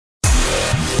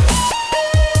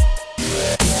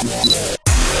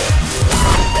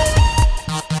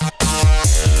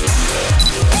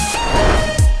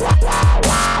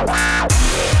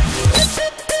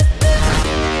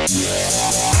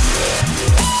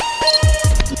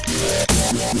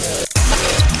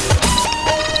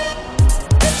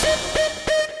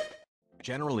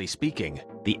Technically speaking,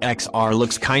 the XR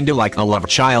looks kinda like a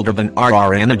lovechild of an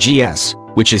RR and a GS,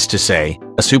 which is to say,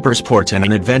 a supersport and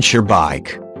an adventure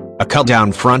bike. A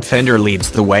cut-down front fender leads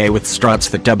the way with struts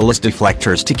that double as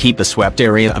deflectors to keep the swept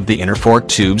area of the inner fork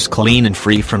tubes clean and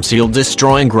free from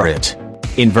seal-destroying grit.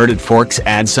 Inverted forks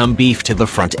add some beef to the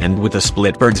front end with a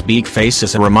split bird's beak face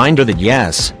as a reminder that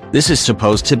yes, this is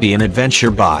supposed to be an adventure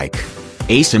bike.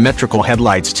 Asymmetrical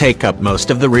headlights take up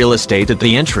most of the real estate at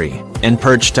the entry, and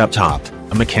perched up top,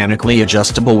 a mechanically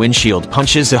adjustable windshield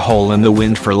punches a hole in the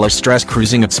wind for less stress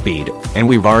cruising at speed, and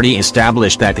we've already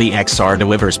established that the XR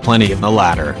delivers plenty of the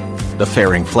latter. The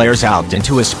fairing flares out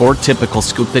into a sport-typical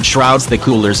scoop that shrouds the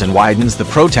coolers and widens the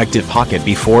protective pocket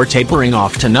before tapering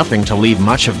off to nothing to leave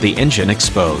much of the engine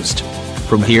exposed.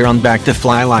 From here on back, the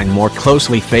Flyline more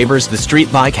closely favors the street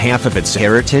bike half of its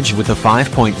heritage with a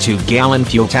 5.2-gallon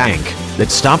fuel tank that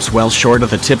stops well short of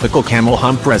the typical camel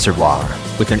hump reservoir,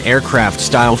 with an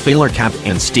aircraft-style feeler cap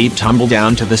and steep tumble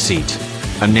down to the seat.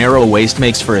 A narrow waist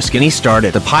makes for a skinny start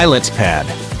at the pilot's pad,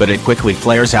 but it quickly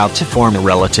flares out to form a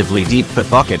relatively deep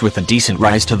bucket with a decent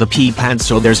rise to the P-pad,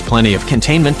 so there's plenty of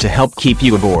containment to help keep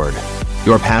you aboard.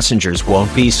 Your passengers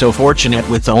won't be so fortunate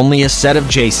with only a set of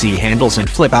JC handles and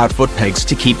flip-out foot pegs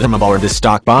to keep them aboard the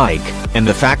stock bike, and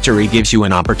the factory gives you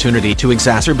an opportunity to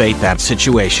exacerbate that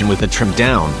situation with a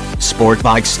trimmed-down, sport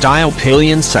bike-style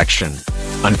pillion section.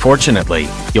 Unfortunately,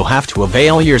 you'll have to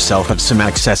avail yourself of some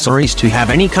accessories to have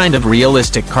any kind of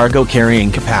realistic cargo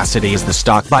carrying capacity, as the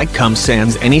stock bike comes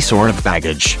sans any sort of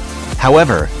baggage.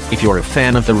 However, if you're a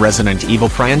fan of the Resident Evil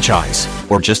franchise,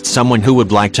 or just someone who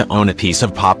would like to own a piece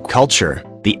of pop culture,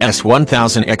 the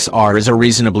S1000 XR is a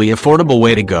reasonably affordable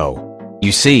way to go.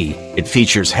 You see, it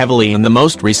features heavily in the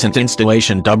most recent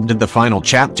installation dubbed the Final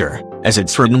Chapter, as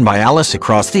it's ridden by Alice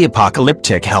across the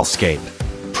apocalyptic hellscape.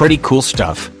 Pretty cool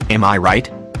stuff, am I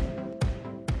right?